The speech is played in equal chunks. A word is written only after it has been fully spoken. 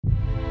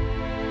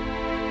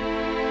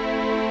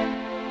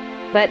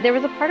But there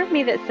was a part of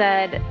me that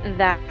said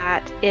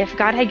that if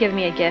God had given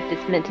me a gift,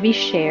 it's meant to be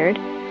shared.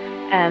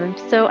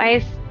 So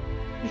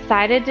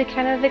decided to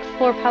kind of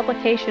explore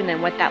publication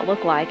and what that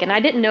looked like. And I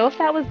didn't know if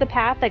that was the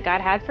path that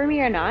God had for me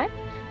or not.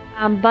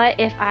 But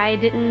if I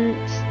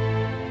didn't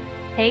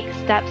take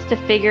steps to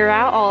figure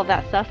out all of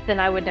that stuff, then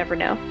I would never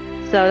know.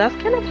 So that's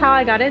kind of how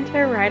I got into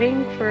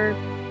writing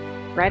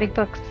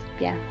books.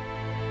 Yeah.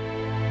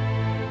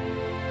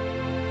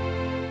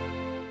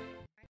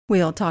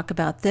 We'll talk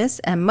about this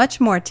and much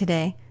more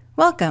today.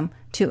 Welcome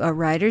to a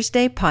Writer's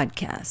Day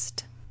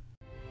podcast.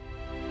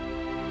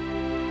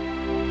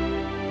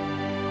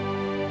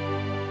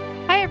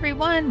 Hi,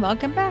 everyone.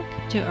 Welcome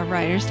back to a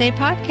Writer's Day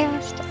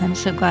podcast. I'm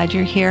so glad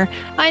you're here.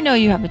 I know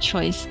you have a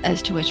choice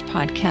as to which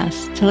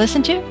podcast to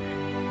listen to.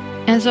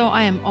 And so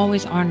I am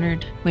always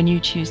honored when you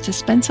choose to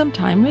spend some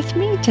time with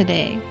me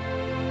today.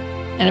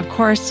 And of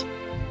course,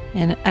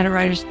 at a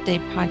Writer's Day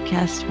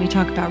podcast, we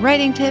talk about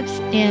writing tips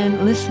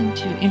and listen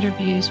to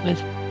interviews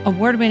with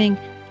award-winning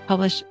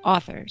published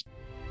authors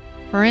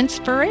for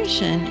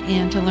inspiration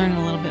and to learn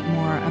a little bit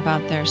more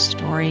about their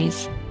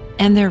stories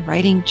and their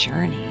writing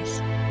journeys.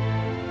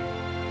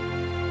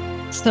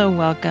 So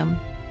welcome.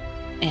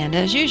 And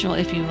as usual,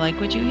 if you like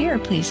what you hear,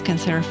 please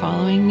consider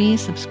following me,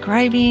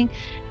 subscribing,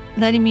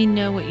 letting me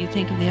know what you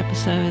think of the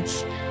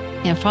episodes,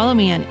 and follow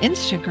me on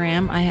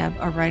Instagram. I have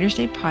a Writer's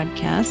Day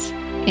podcast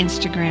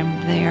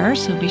Instagram there,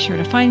 so be sure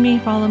to find me,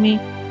 follow me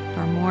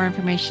for more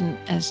information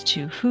as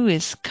to who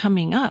is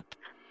coming up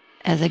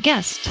as a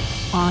guest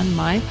on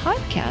my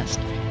podcast.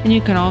 And you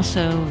can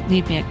also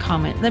leave me a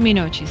comment. Let me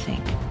know what you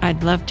think.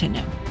 I'd love to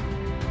know.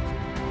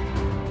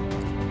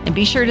 And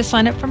be sure to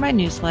sign up for my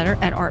newsletter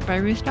at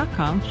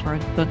artbyruth.com for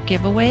book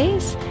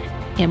giveaways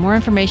and more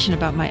information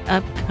about my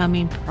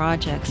upcoming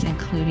projects,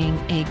 including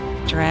a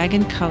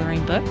dragon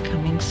coloring book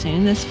coming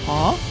soon this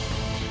fall.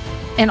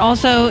 And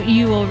also,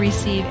 you will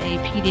receive a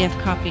PDF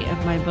copy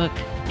of my book,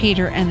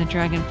 Peter and the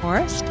Dragon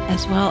Forest,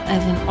 as well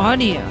as an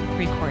audio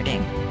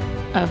recording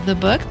of the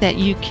book that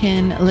you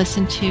can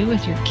listen to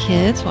with your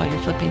kids while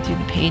you're flipping through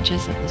the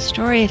pages of the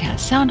story. It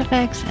has sound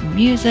effects and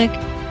music,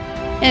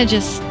 and it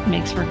just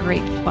makes for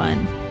great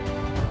fun.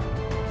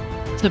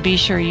 So be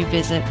sure you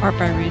visit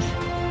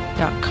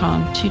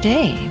artbyruth.com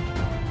today.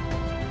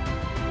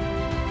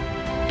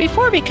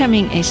 Before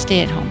becoming a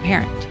stay-at-home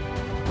parent,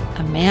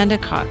 Amanda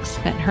Cox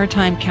spent her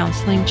time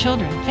counseling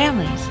children,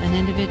 families, and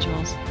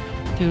individuals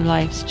through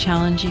life's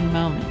challenging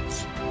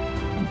moments.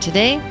 And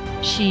today,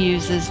 she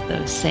uses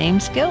those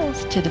same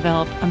skills to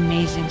develop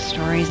amazing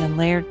stories and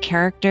layered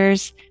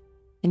characters.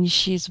 And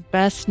she's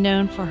best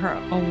known for her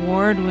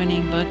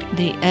award-winning book,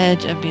 The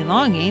Edge of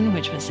Belonging,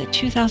 which was a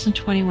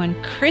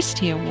 2021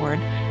 Christie Award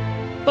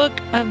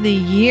Book of the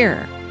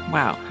Year.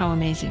 Wow, how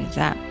amazing is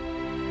that?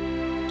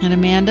 And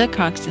Amanda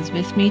Cox is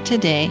with me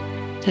today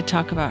to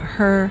talk about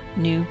her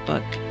new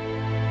book.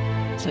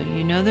 So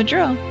you know the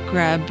drill.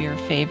 Grab your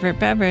favorite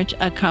beverage,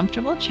 a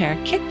comfortable chair,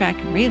 kick back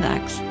and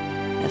relax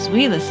as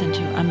we listen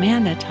to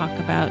Amanda talk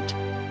about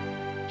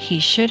He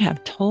Should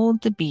Have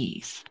Told the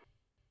Bees.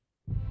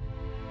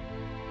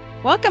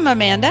 Welcome,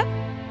 Amanda.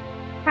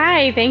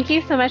 Hi, thank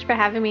you so much for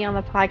having me on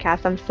the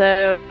podcast. I'm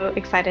so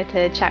excited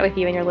to chat with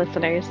you and your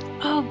listeners.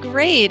 Oh,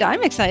 great.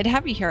 I'm excited to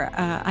have you here.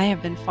 I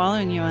have been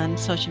following you on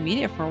social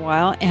media for a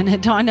while, and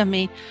it dawned on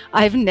me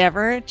I've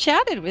never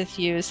chatted with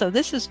you. So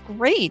this is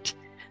great.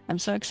 I'm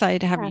so excited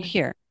to have you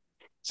here.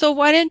 So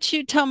why don't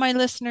you tell my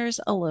listeners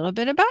a little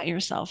bit about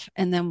yourself,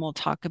 and then we'll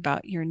talk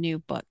about your new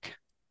book.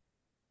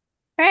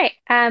 All right.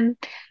 I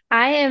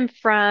am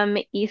from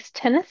East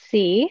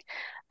Tennessee.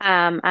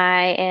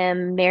 I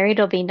am married.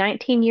 It'll be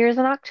 19 years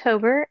in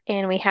October,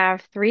 and we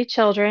have three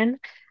children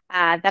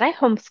that I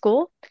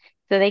homeschool.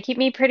 So they keep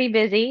me pretty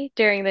busy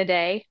during the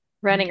day,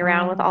 running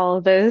around with Wow. all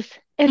of those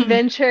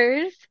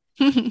adventures.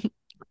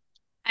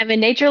 I'm a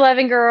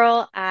nature-loving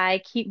girl.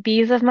 I keep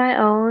bees of my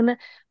own,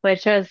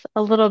 which is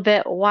a little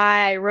bit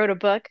why I wrote a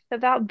book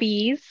about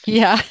bees,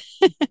 Yeah.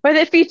 or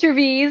that feature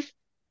bees.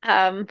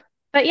 Um,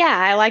 but yeah,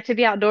 I like to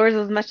be outdoors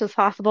as much as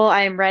possible.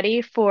 I am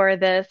ready for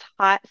this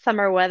hot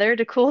summer weather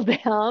to cool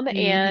down Mm-hmm.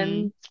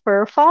 and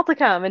for fall to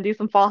come and do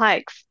some fall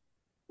hikes.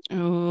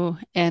 Oh,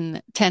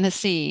 and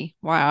Tennessee.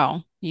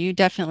 Wow. You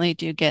definitely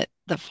do get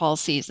the fall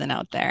season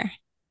out there.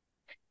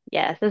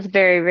 Yes, it's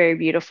very, very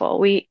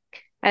beautiful.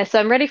 So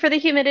I'm ready for the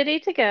humidity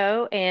to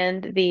go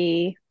and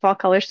the fall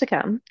colors to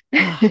come.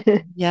 Oh,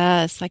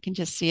 yes, I can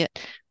just see it.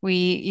 We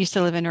used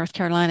to live in North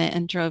Carolina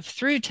and drove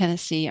through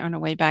Tennessee on our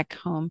way back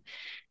home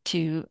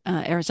to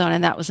Arizona,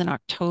 and that was in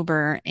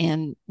October.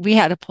 And we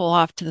had to pull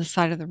off to the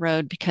side of the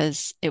road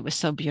because it was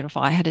so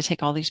beautiful. I had to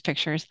take all these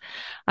pictures.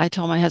 I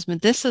told my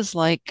husband, this is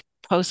like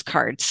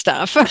postcard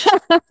stuff.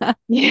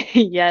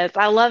 Yes,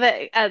 I love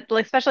it,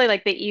 especially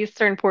like the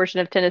eastern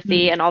portion of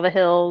Tennessee Mm. and all the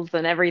hills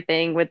and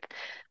everything with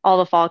all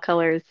the fall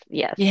colors.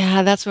 Yes,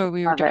 Yeah, that's where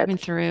we were love it. driving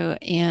through,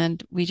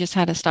 and we just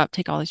had to stop,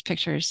 take all these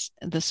pictures,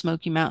 the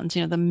Smoky Mountains,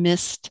 the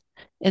mist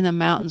in the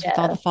mountains with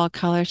all the Yes. fall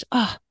colors.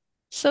 Oh,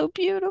 so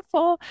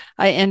beautiful.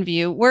 I envy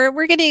you.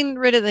 We're getting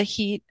rid of the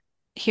heat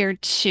here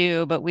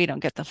too, but we don't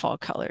get the fall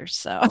colors.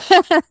 So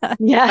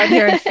out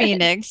here in Yeah.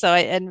 Phoenix, so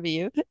I envy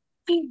you.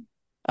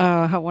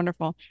 Oh, how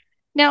wonderful.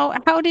 Now,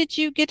 how did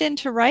you get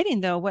into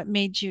writing though? What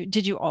made you,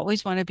 did you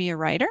always want to be a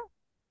writer?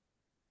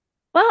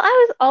 Well,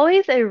 I was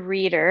always a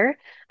reader.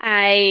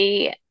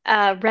 I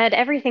read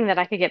everything that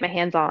I could get my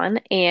hands on.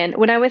 And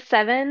when I was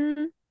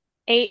 7,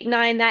 8,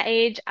 9, that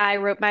age, I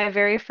wrote my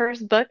very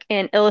first book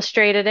and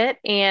illustrated it.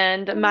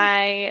 And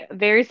my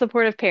very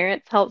supportive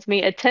parents helped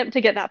me attempt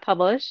to get that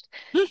published.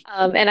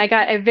 And I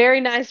got a very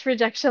nice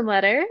rejection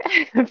letter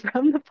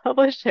from the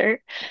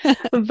publisher.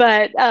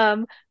 But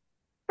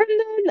from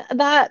then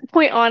that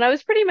point on, I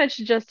was pretty much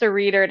just a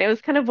reader, and it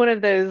was kind of one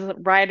of those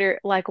writer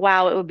like,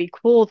 wow, it would be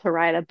cool to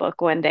write a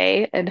book one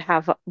day and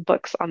have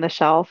books on the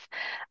shelf.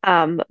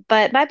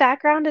 But my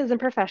background is in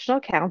professional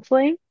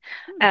counseling.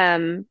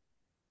 Um,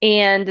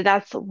 and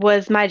that's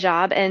was my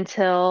job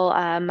until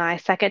my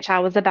second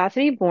child was about to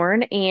be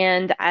born,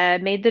 and I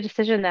made the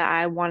decision that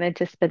I wanted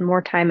to spend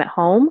more time at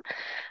home.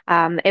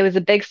 It was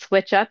a big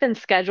switch up in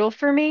schedule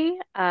for me.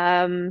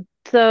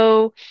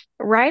 So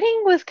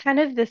writing was kind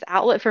of this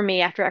outlet for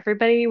me after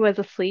everybody was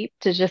asleep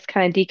to just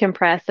kind of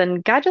decompress.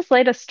 And God just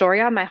laid a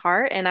story on my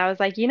heart. And I was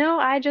like,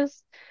 I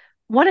just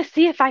want to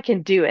see if I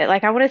can do it.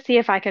 Like, I want to see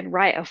if I could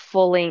write a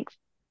full length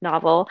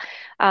novel.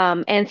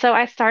 And so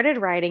I started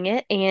writing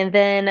it. And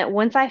then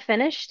once I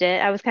finished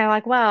it, I was kind of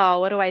like,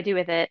 well, what do I do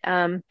with it?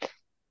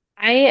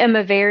 I am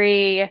a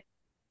very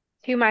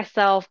to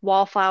myself,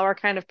 wallflower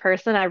kind of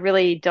person. I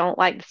really don't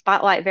like the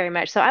spotlight very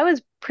much. So I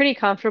was pretty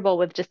comfortable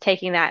with just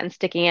taking that and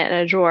sticking it in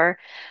a drawer.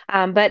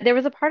 But there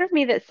was a part of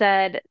me that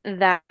said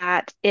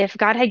that if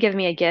God had given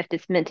me a gift,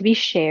 it's meant to be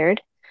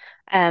shared.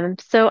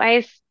 So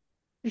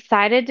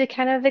decided to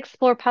kind of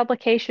explore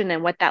publication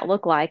and what that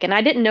looked like. And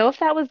I didn't know if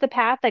that was the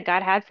path that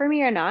God had for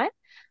me or not.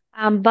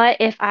 But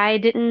if I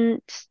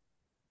didn't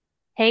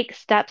take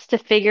steps to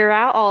figure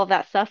out all of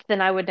that stuff, then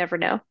I would never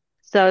know.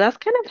 So that's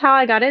kind of how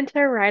I got into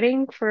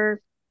writing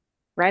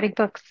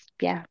books.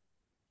 Yeah.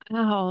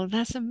 Oh,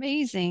 that's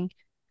amazing.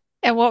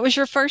 And what was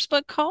your first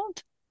book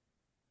called?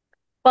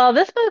 Well,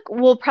 this book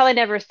will probably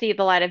never see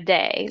the light of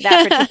day,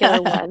 that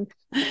particular one.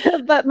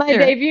 But my Sure.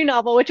 debut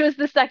novel, which was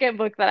the second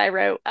book that I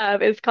wrote,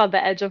 is called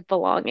The Edge of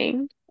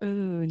Belonging.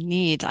 Ooh,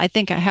 neat. I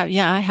think I have,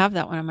 yeah, I have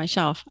that one on my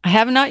shelf. I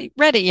have not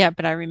read it yet,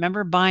 but I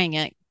remember buying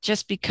it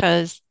just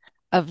because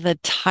of the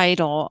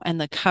title and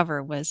the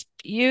cover was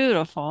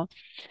beautiful.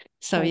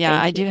 So Oh,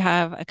 yeah, I thank you. do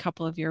have a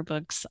couple of your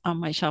books on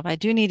my shelf. I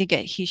do need to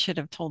get He Should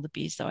Have Told the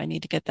Bees, though. I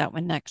need to get that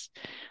one next.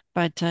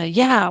 But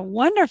yeah,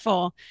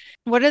 wonderful.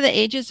 What are the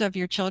ages of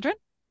your children?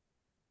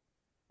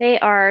 They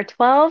are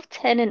 12,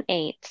 10, and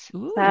 8.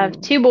 So I have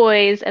Ooh, two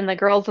boys and the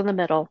girls in the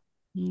middle.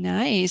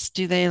 nice.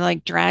 Do they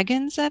like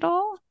dragons at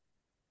all?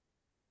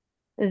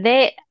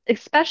 They,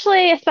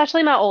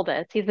 especially my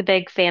oldest, he's a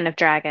big fan of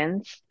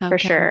dragons for Okay.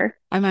 sure.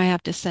 I might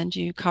have to send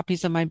you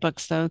copies of my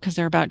books though, because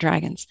they're about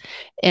dragons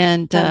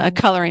and a Oh,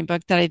 coloring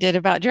book that I did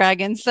about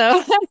dragons.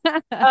 So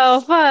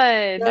oh,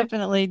 fun.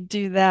 definitely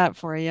do that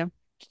for you.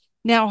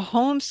 Now,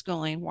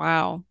 homeschooling.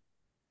 Wow,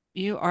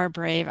 you are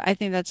brave. I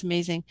think that's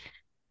amazing.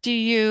 Do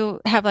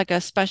you have like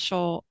a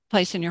special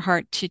place in your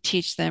heart to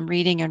teach them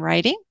reading and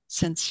writing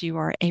since you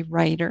are a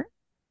writer?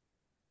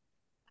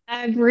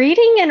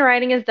 Reading and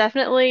writing is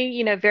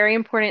definitely, very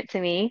important to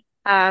me.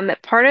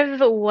 Part of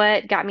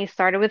what got me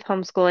started with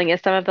homeschooling is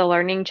some of the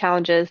learning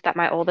challenges that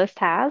my oldest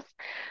has.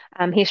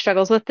 He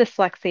struggles with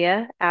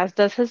dyslexia, as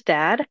does his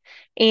dad.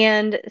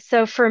 And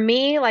so for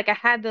me, like I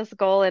had this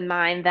goal in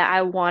mind that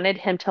I wanted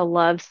him to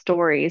love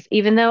stories,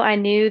 even though I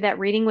knew that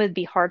reading would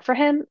be hard for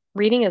him.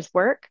 Reading is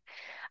work.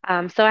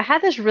 So I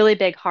had this really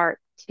big heart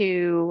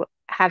to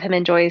have him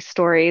enjoy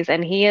stories,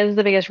 and he is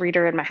the biggest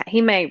reader in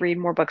he may read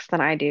more books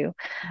than I do.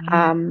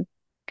 Wow. Um,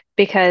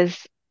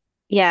 because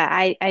yeah,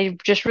 I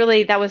just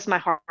really that was my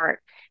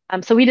heart.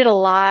 So we did a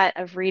lot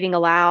of reading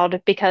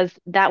aloud because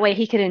that way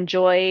he could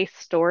enjoy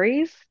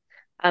stories.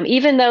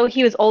 Even though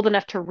he was old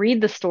enough to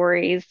read the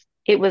stories,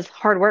 it was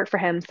hard work for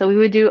him. So we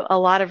would do a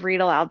lot of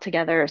read aloud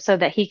together so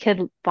that he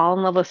could fall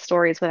in love with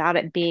stories without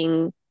it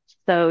being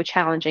so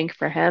challenging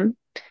for him.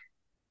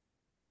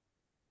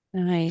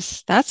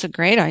 Nice. That's a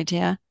great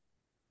idea.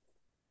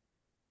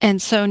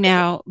 And so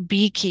now,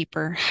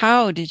 beekeeper,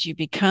 how did you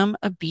become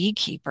a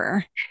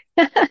beekeeper?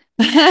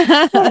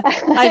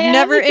 I I've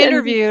never haven't.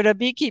 interviewed a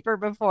beekeeper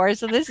before,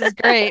 so this is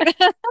great.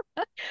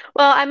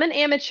 Well, I'm an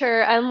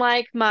amateur,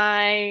 unlike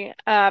my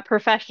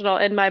professional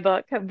in my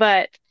book,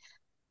 but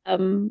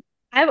Um,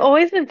 I've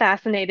always been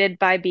fascinated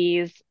by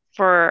bees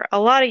for a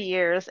lot of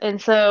years.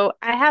 And so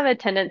I have a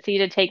tendency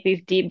to take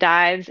these deep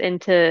dives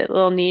into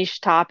little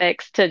niche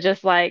topics to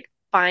just like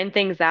find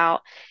things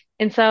out.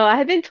 And so I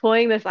had been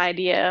toying this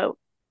idea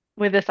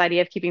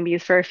of keeping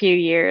bees for a few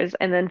years.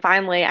 And then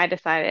finally I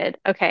decided,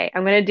 okay,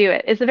 I'm going to do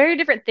it. It's a very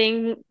different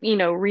thing,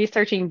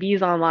 researching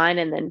bees online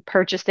and then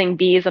purchasing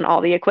bees and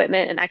all the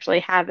equipment and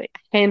actually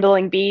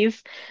handling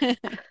bees.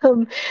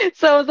 Um,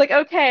 so I was like,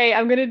 okay,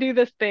 I'm gonna do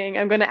this thing.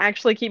 I'm gonna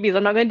actually keep these.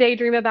 I'm not gonna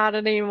daydream about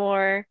it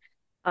anymore.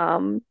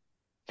 Um,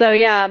 So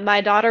yeah,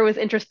 my daughter was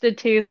interested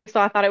too, so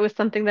I thought it was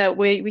something that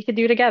we could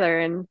do together.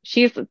 And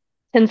she's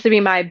tends to be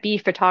my bee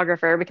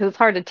photographer because it's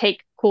hard to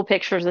take cool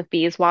pictures of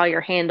bees while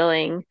you're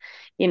handling,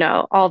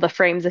 all the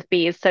frames of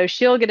bees. So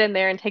she'll get in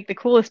there and take the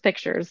coolest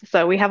pictures.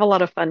 So we have a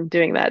lot of fun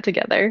doing that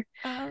together.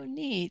 Oh,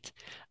 neat.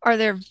 Are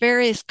there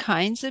various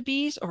kinds of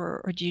bees,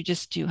 or do you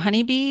just do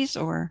honeybees,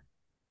 or?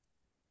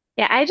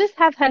 Yeah, I just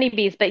have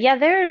honeybees, but yeah,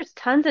 there's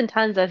tons and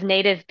tons of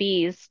native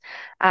bees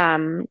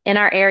in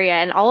our area,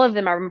 and all of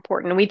them are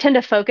important. We tend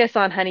to focus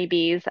on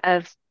honeybees,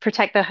 of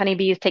protect the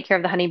honeybees, take care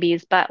of the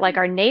honeybees, but like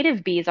our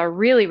native bees are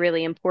really,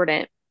 really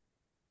important.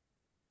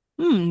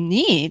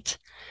 Neat.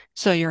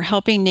 So you're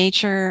helping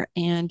nature,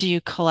 and do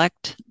you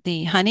collect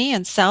the honey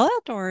and sell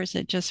it, or is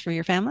it just for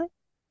your family?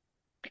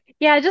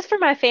 Yeah, just for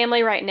my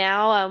family right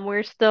now,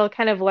 we're still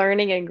kind of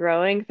learning and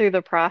growing through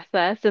the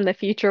process. In the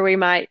future, we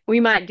might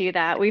do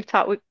that. We've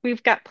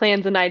got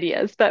plans and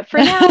ideas, but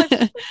for now, it's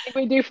just something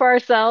we do for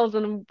ourselves,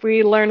 and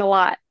we learn a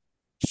lot.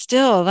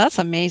 Still, that's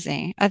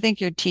amazing. I think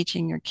you're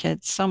teaching your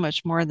kids so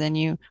much more than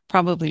you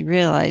probably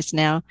realize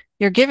now.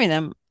 You're giving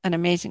them an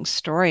amazing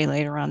story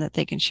later on that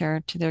they can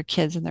share to their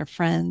kids and their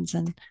friends.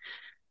 And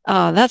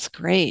oh, that's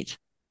great.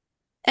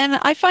 And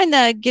I find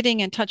that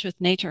getting in touch with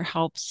nature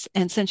helps.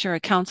 And since you're a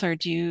counselor,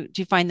 do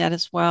you find that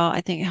as well?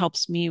 I think it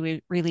helps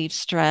me relieve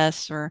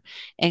stress or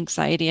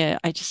anxiety.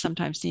 I just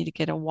sometimes need to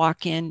get a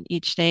walk in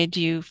each day.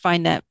 Do you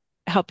find that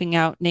helping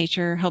out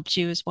nature helps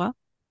you as well?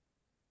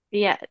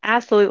 Yeah,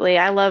 absolutely.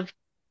 I love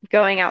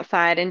going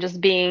outside and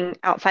just being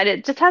outside.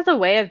 It just has a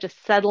way of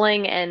just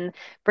settling and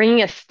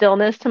bringing a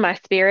stillness to my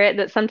spirit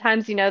that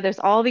sometimes, there's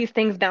all these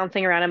things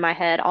bouncing around in my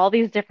head, all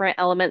these different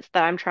elements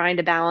that I'm trying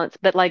to balance.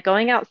 But like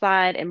going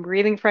outside and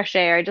breathing fresh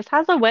air, it just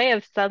has a way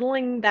of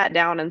settling that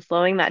down and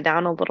slowing that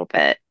down a little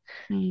bit.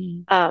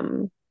 Mm.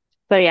 Um,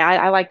 so yeah,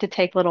 I like to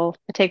take little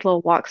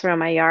walks around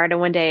my yard. And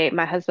one day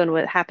my husband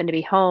would happen to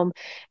be home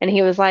and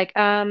he was like,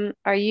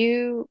 are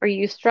you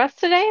stressed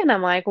today? And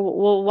I'm like,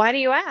 well, why do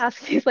you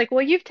ask? He's like,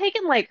 well, you've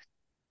taken like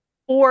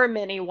 4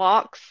 mini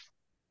walks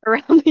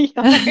around the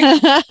yard.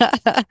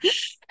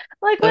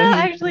 Like, So well, he,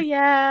 actually,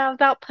 yeah,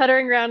 without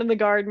puttering around in the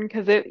garden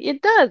because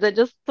it does. It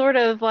just sort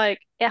of like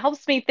it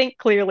helps me think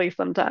clearly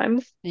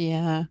sometimes.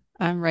 yeah,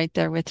 I'm right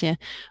there with you.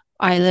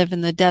 I live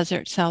in the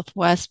desert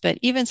Southwest, but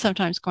even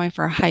sometimes going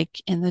for a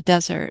hike in the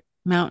desert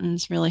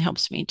mountains really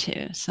helps me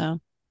too.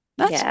 So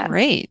that's Yeah.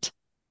 great.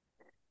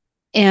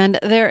 And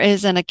there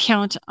is an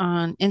account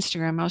on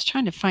Instagram. I was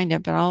trying to find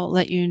it, but I'll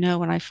let you know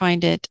when I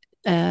find it.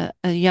 A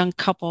young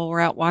couple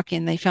were out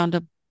walking. They found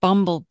a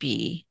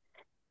bumblebee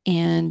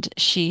and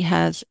she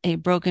has a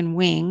broken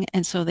wing.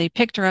 And so they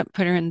picked her up,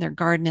 put her in their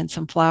garden and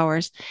some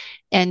flowers.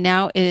 And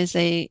now it is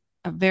a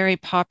very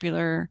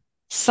popular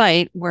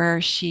site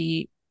where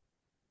she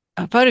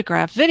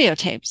photographed,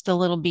 videotapes the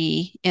little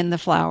bee in the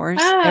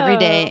flowers every Oh,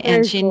 day.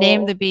 And very she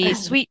named the cool. bee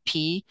Sweet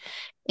Pea.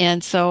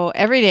 And so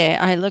every day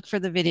I look for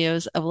the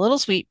videos of a little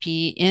sweet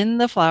pea in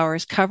the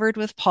flowers covered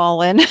with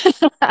pollen.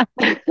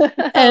 I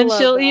And love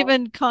she'll that.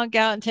 even conk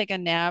out and take a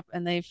nap,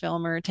 and they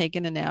film her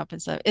taking a nap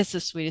and stuff. It's the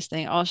sweetest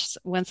thing.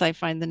 Once I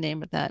find the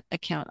name of that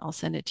account, I'll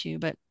send it to you.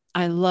 But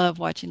I love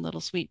watching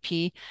little sweet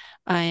pea.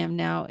 I am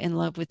now in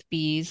love with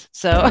bees.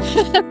 So,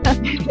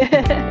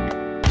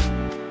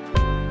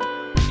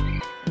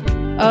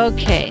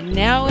 okay,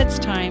 now it's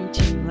time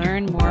to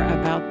learn more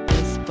about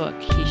this book.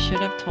 He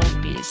should have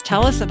told bees.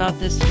 Tell us about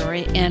this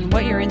story and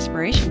what your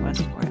inspiration was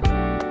for it.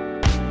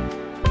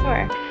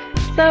 Sure.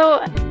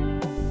 So,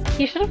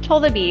 You Should Have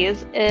Told the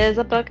Bees is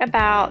a book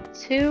about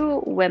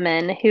two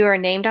women who are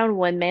named on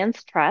one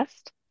man's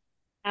trust.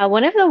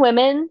 One of the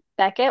women,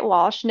 Beckett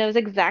Walsh, knows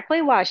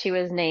exactly why she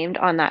was named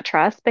on that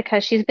trust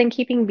because she's been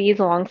keeping bees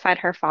alongside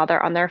her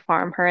father on their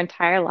farm her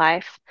entire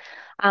life.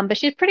 But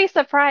she's pretty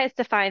surprised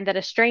to find that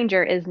a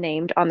stranger is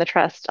named on the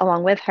trust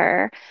along with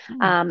her.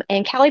 Hmm.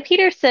 And Callie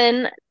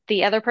Peterson,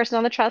 the other person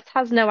on the trust,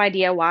 has no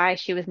idea why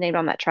she was named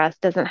on that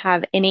trust, doesn't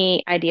have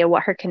any idea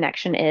what her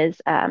connection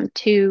is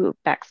to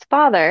Beck's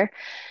father.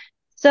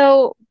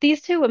 So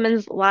these two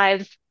women's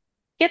lives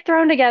get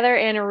thrown together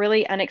in a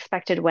really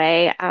unexpected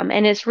way.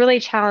 And it's really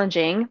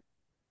challenging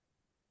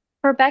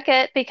for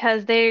Beckett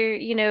because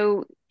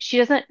she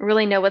doesn't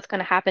really know what's going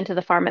to happen to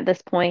the farm at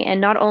this point.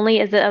 And not only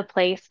is it a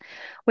place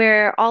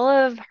where all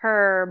of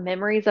her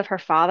memories of her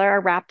father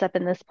are wrapped up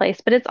in this place,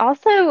 but it's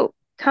also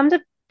come to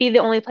be the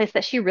only place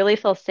that she really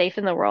feels safe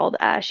in the world.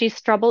 She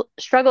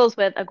struggles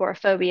with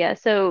agoraphobia.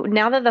 So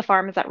now that the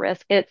farm is at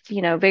risk,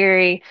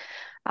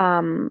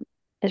 um,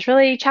 it's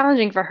really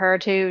challenging for her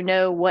to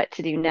know what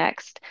to do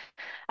next.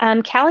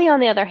 Callie, on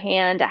the other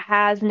hand,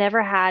 has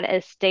never had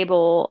a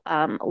stable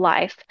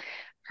life.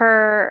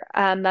 Her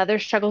mother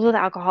struggles with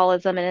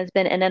alcoholism and has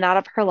been in and out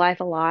of her life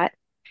a lot.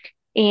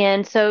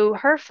 And so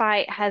her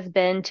fight has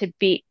been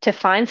to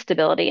find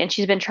stability, and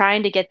she's been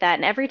trying to get that.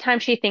 And every time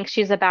she thinks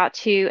she's about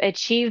to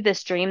achieve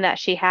this dream that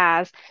she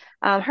has,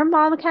 her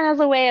mom kind of has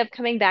a way of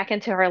coming back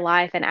into her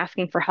life and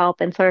asking for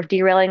help and sort of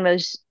derailing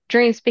those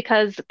dreams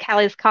because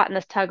Callie's caught in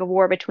this tug of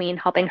war between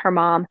helping her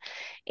mom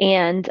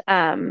and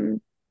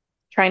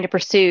trying to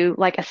pursue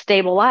like a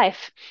stable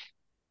life.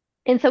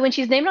 And so when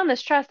she's named on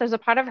this trust, there's a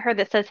part of her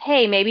that says,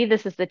 hey, maybe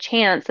this is the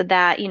chance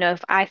that,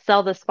 if I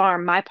sell this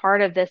farm, my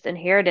part of this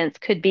inheritance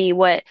could be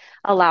what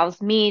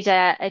allows me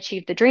to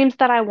achieve the dreams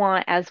that I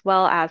want, as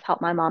well as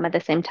help my mom at the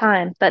same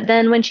time. But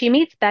then when she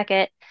meets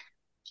Beckett,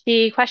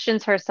 she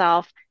questions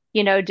herself,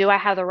 do I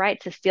have the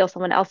right to steal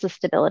someone else's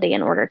stability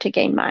in order to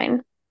gain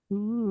mine?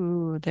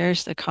 Ooh,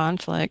 there's the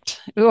conflict.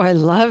 Ooh, I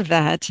love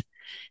that.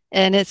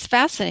 And it's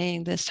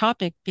fascinating, this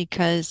topic,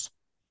 because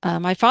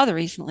my father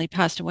recently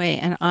passed away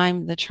and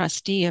I'm the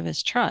trustee of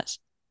his trust.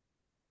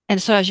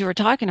 And so as you were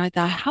talking, I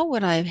thought, how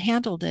would I have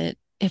handled it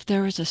if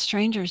there was a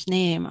stranger's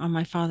name on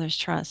my father's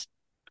trust?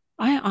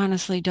 I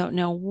honestly don't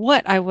know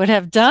what I would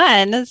have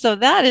done. So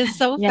that is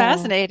so Yeah.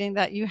 fascinating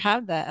that you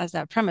have that as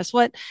that premise.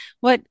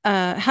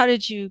 How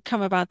did you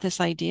come about this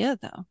idea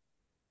though?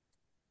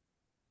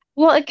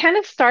 Well, it kind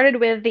of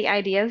started with the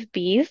idea of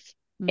bees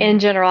Mm. in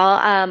general.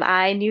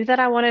 I knew that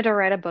I wanted to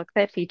write a book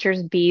that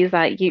features bees.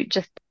 I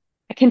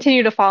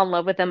continue to fall in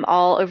love with them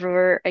all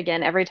over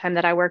again every time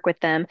that I work with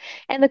them.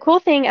 And the cool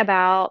thing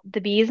about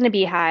the bees in a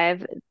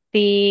beehive,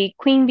 the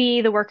queen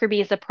bee, the worker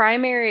bees,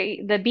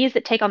 the bees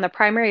that take on the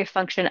primary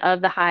function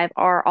of the hive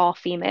are all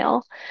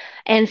female.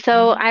 And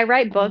so I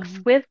write books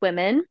Oh. with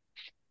women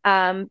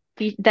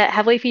that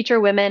heavily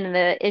feature women and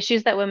the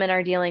issues that women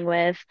are dealing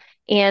with.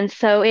 And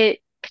so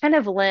it kind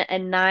of lent a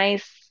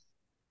nice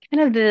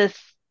kind of this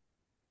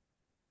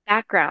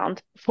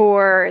background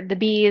for the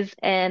bees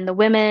and the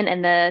women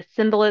and the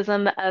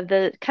symbolism of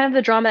the kind of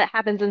the drama that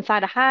happens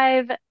inside a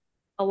hive,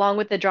 along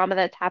with the drama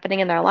that's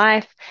happening in their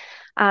life.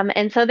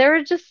 And so there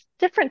were just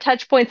different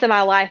touch points in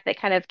my life that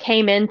kind of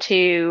came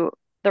into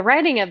the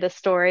writing of the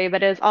story,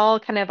 but it was all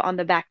kind of on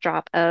the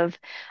backdrop of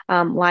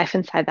life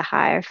inside the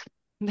hive.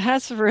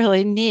 That's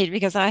really neat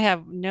because I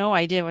have no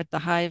idea what the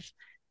hive,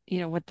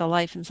 what the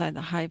life inside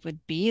the hive would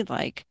be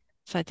like.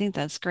 So I think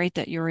that's great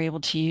that you were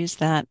able to use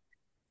that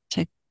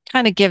to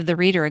kind of give the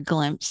reader a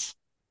glimpse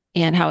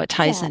and how it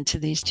ties Yeah. into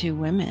these two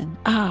women.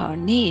 Oh,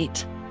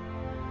 neat.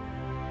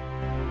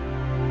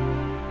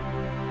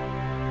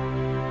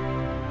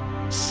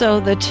 So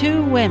the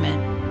two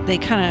women, they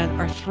kind of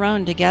are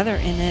thrown together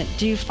in it.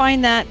 Do you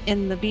find that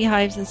in the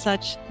beehives and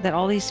such that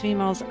all these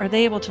females are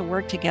they able to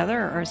work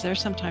together, or is there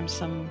sometimes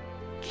some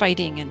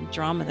fighting and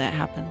drama that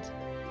happens?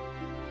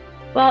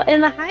 Well,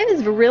 in the hive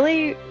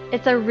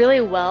it's a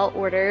really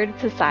well-ordered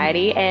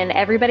society, Mm. and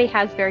everybody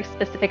has very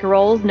specific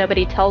roles.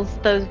 Nobody tells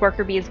those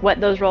worker bees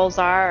what those roles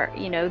are.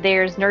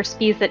 There's nurse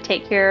bees that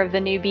take care of the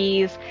new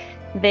bees.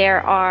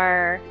 There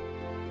are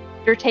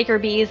undertaker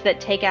bees that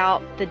take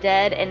out the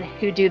dead and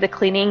who do the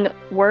cleaning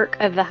work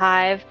of the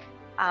hive.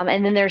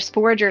 And then there's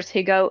foragers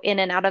who go in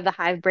and out of the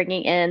hive,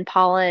 bringing in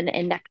pollen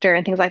and nectar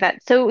and things like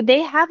that. So they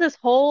have this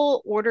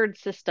whole ordered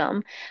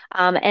system,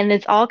 and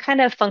it's all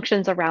kind of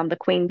functions around the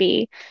queen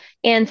bee.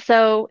 And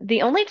so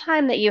the only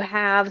time that you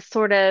have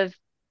sort of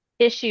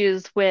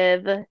issues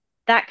with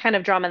that kind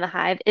of drama in the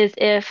hive is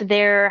if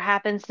there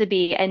happens to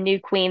be a new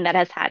queen that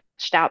has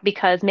hatched out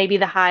because maybe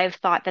the hive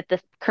thought that the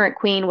current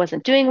queen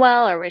wasn't doing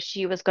well or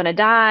she was going to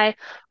die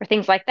or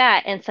things like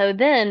that. And so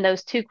then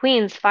those two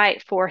queens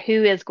fight for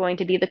who is going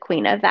to be the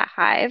queen of that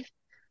hive.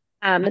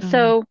 Oh,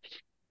 So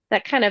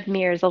that kind of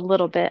mirrors a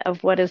little bit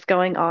of what is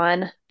going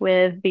on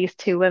with these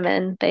two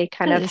women. They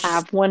kind that of is,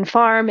 have one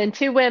farm and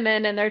two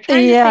women, and they're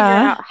trying to figure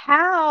yeah. out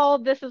how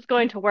this is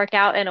going to work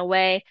out in a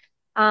way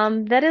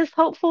that is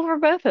hopeful for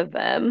both of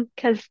them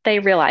because they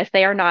realize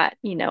they are not,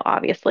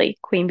 obviously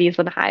queen bees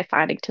in a hive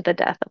fighting to the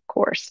death, of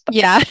course.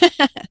 Yeah.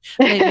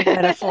 Maybe But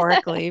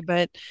metaphorically,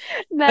 but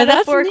that's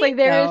metaphorically, neat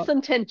there is though.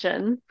 some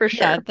tension for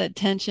Yeah, sure. the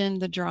tension,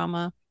 the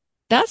drama.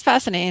 That's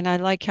fascinating. I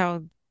like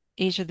how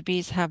each of the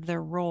bees have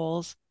their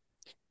roles.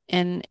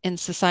 And in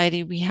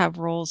society, we have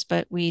roles,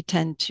 but we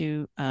tend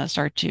to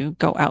start to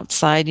go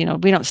outside.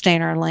 We don't stay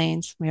in our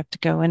lanes. We have to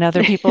go in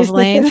other people's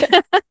lanes.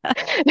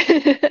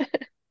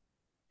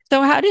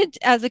 So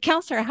as a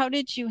counselor, how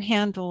did you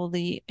handle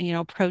the,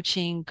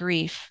 approaching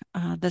grief,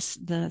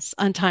 this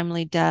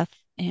untimely death,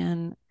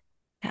 and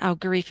how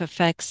grief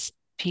affects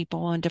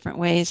people in different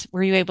ways?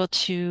 Were you able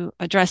to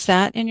address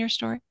that in your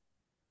story?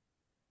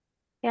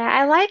 Yeah,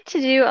 I like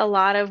to do a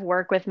lot of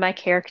work with my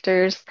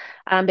characters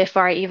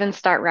before I even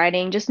start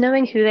writing, just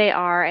knowing who they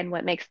are and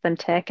what makes them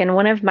tick. And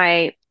one of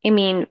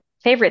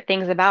favorite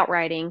things about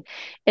writing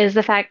is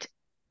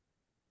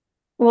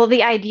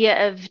the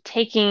idea of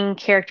taking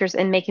characters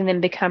and making them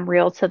become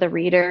real to the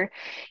reader.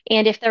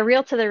 And if they're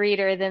real to the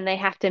reader, then they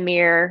have to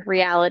mirror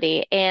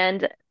reality.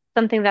 And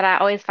something that I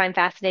always find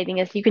fascinating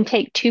is you can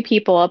take two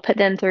people, put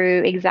them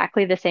through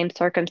exactly the same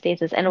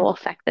circumstances, and it will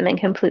affect them in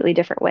completely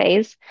different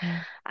ways.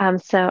 Yeah.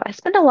 So I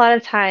spend a lot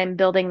of time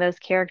building those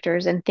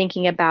characters and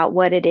thinking about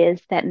what it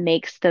is that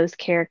makes those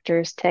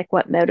characters tick,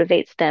 what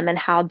motivates them, and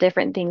how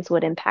different things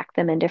would impact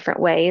them in different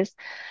ways.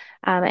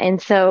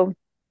 And so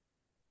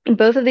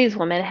both of these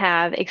women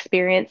have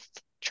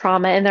experienced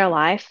trauma in their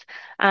life,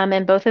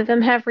 and both of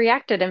them have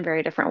reacted in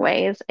very different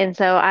ways. And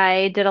so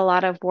I did a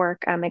lot of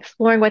work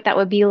exploring what that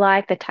would be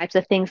like, the types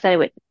of things that it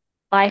would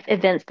life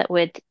events that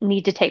would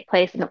need to take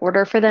place in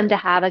order for them to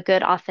have a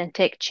good,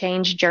 authentic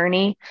change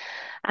journey.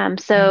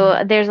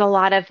 So Mm. there's a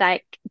lot of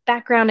like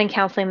background and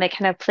counseling that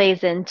kind of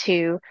plays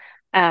into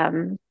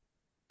um,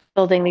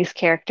 building these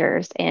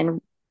characters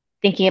and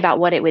thinking about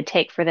what it would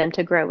take for them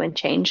to grow and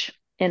change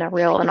in a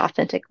real and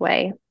authentic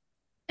way.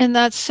 And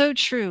that's so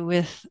true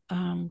with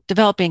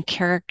developing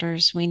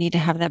characters. We need to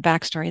have that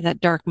backstory,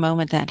 that dark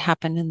moment that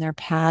happened in their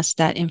past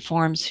that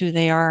informs who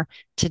they are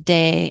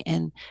today.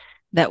 And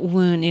that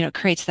wound,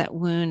 creates that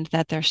wound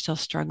that they're still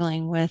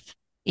struggling with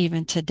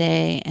even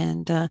today.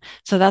 And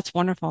so that's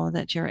wonderful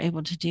that you're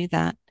able to do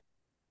that.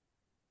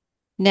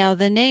 Now,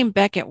 the name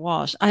Beckett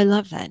Walsh, I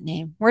love that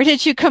name. Where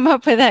did you come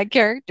up with that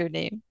character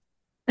name?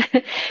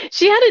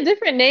 She had a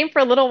different name for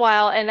a little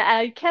while, and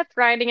I kept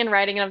writing and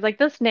writing, and I was like,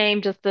 this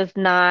name just does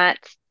not,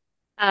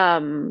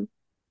 um,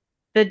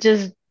 that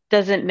just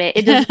doesn't make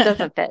it just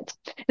doesn't fit.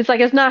 It's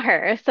like it's not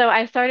her. So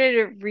I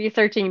started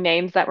researching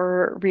names that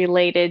were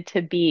related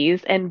to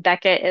bees, and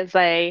Beckett is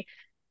a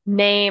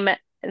name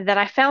that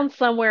I found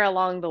somewhere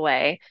along the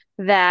way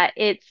that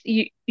it's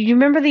you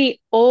remember the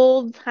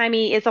old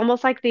timey, it's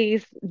almost like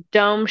these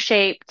dome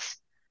shaped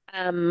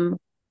um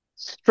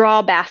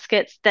straw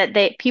baskets that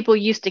they people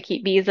used to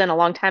keep bees in a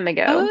long time Oh,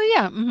 ago.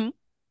 yeah. Hmm.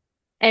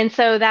 And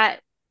so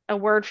that a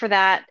word for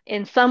that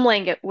in some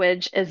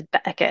language is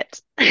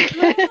Beckett.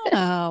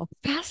 Oh,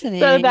 So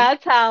fascinating.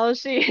 that's how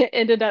she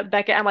ended up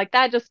Beckett. I'm like,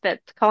 that just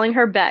fits. Calling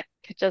her Beck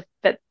just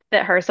fit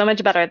her so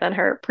much better than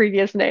her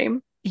previous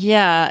name.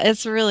 Yeah,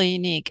 it's really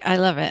unique. I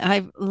love it.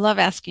 I love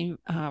asking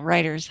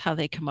writers how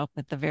they come up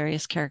with the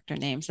various character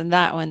names, and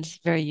that one's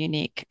very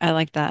unique. I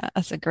like that.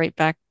 That's a great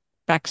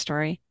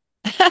backstory.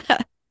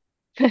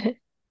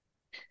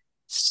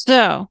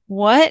 So,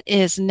 what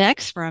is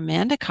next for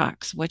Amanda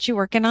Cox? What you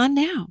working on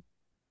now?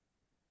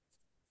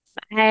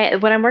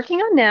 What I'm working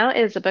on now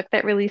is a book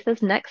that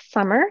releases next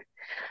summer.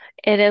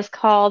 It is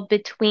called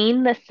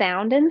Between the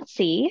Sound and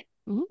Sea.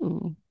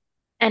 Ooh.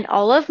 And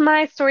all of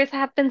my stories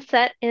have been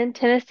set in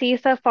Tennessee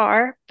so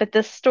far, but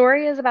this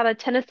story is about a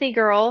Tennessee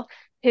girl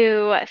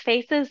who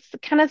faces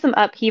kind of some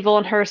upheaval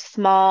in her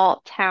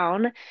small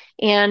town.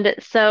 And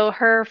so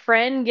her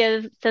friend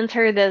sends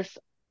her this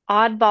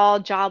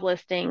oddball job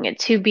listing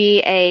to be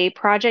a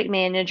project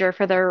manager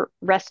for the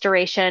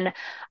restoration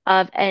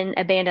of an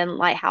abandoned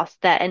lighthouse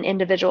that an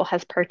individual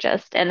has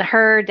purchased. And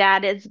her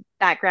dad's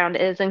background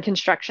is in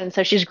construction,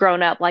 so she's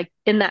grown up like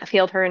in that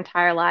field her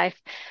entire life.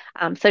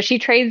 So she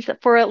trades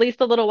for at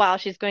least a little while.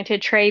 She's going to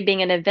trade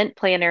being an event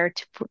planner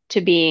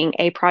to being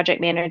a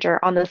project manager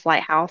on this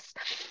lighthouse.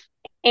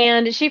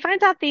 And she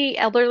finds out the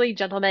elderly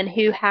gentleman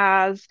who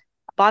has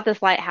bought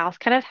this lighthouse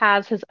kind of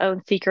has his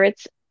own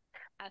secrets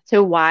as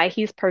to why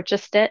he's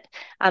purchased it,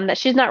 that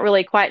she's not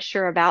really quite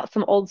sure about,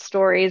 some old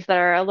stories that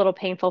are a little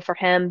painful for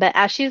him. But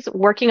as she's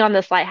working on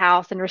this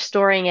lighthouse and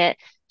restoring it,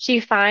 she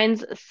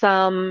finds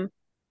some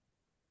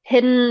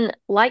hidden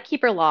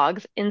lightkeeper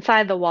logs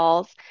inside the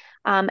walls.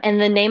 And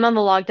the name on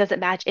the log doesn't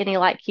match any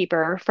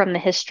lightkeeper from the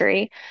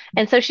history.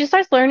 And so she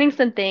starts learning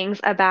some things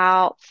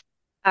about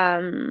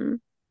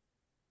um,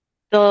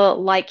 the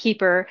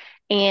lightkeeper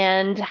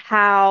and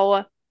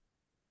how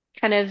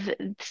kind of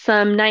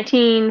some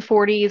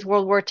 1940s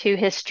World War II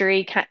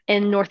history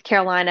in North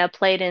Carolina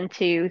played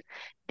into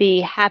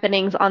the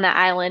happenings on that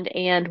island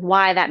and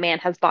why that man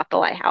has bought the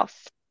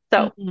lighthouse.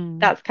 So Mm.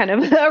 that's kind of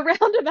a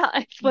roundabout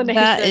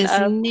That explanation is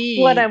of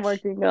what neat. I'm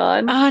working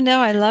on. Oh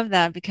no, I love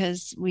that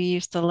because we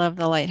used to love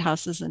the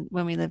lighthouses and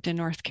when we lived in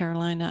North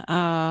Carolina.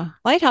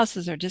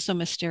 Lighthouses are just so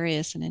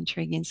mysterious and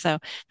intriguing. So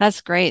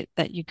that's great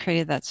that you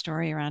created that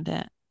story around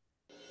it.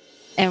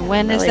 And Yeah, I'm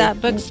when is really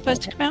that book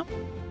supposed to excited. come out?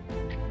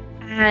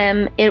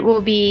 It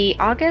will be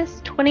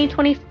August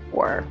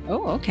 2024.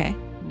 Oh, okay.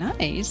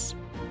 Nice.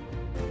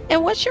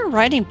 And what's your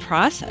writing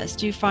process?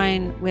 Do you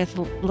find with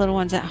little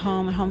ones at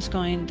home and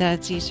homeschooling that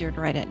it's easier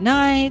to write at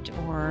night,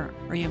 or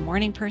are you a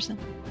morning person?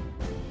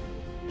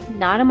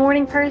 Not a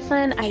morning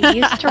person. I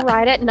used to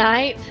write at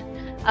night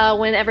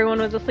when everyone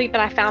was asleep,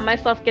 but I found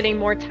myself getting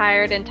more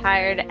tired and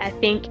tired. I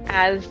think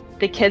as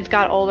the kids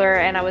got older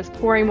and I was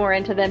pouring more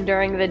into them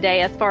during the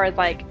day, as far as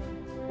like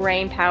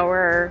brain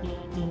power,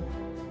 Mhm.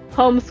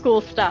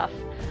 homeschool stuff.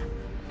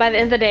 By the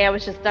end of the day, I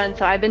was just done.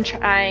 So I've been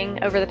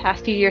trying over the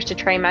past few years to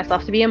train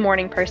myself to be a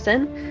morning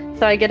person.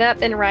 So I get up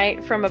and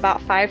write from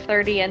about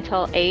 5:30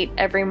 until 8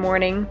 every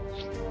morning.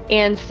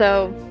 And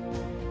so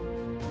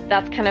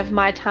that's kind of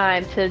my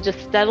time to just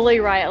steadily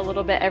write a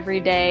little bit every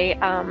day.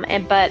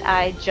 But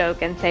I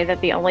joke and say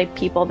that the only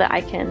people that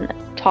I can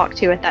talk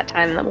to at that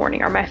time in the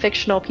morning are my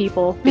fictional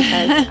people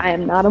because I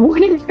am not a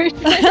morning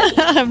person.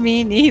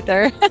 Me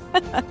neither.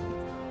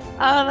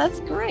 Oh, that's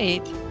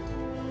great.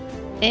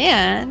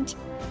 And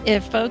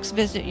if folks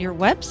visit your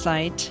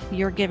website,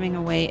 you're giving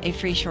away a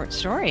free short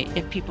story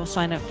if people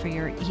sign up for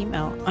your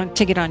email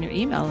to get on your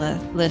email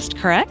list,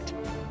 correct?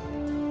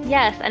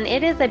 Yes, and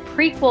it is a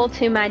prequel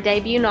to my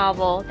debut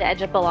novel, The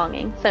Edge of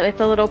Belonging. So it's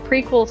a little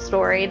prequel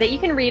story that you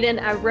can read in.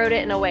 I wrote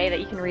it in a way that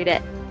you can read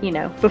it,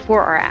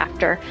 before or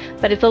after,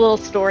 but it's a little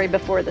story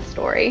before the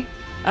story.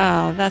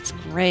 Oh, that's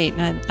great.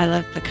 And I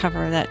love the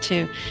cover of that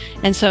too.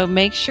 And so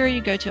make sure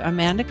you go to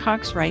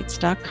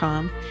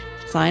amandacoxwrites.com,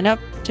 sign up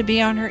to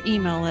be on her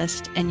email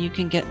list, and you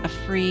can get a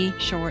free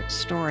short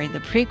story, the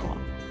prequel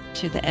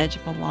to The Edge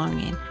of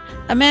Belonging.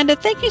 Amanda,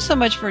 thank you so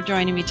much for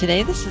joining me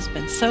today. This has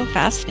been so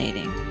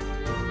fascinating.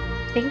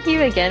 Thank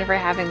you again for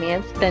having me.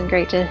 It's been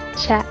great to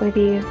chat with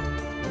you.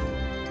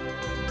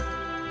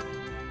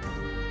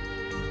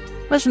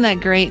 Wasn't that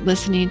great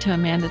listening to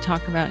Amanda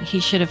talk about He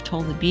Should Have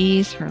Told the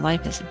Bees, her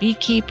life as a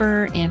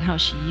beekeeper, and how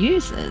she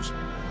uses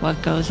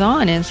what goes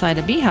on inside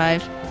a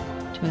beehive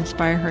to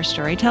inspire her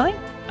storytelling?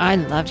 I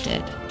loved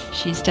it.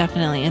 She's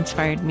definitely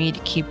inspired me to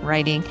keep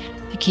writing,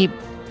 to keep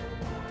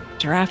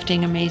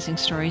drafting amazing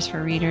stories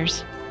for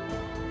readers.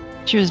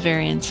 She was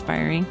very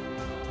inspiring.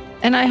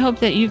 And I hope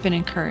that you've been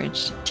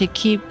encouraged to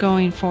keep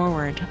going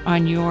forward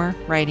on your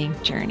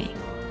writing journey,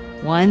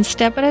 one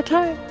step at a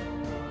time.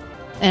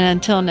 And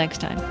until next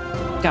time,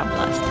 God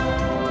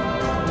bless.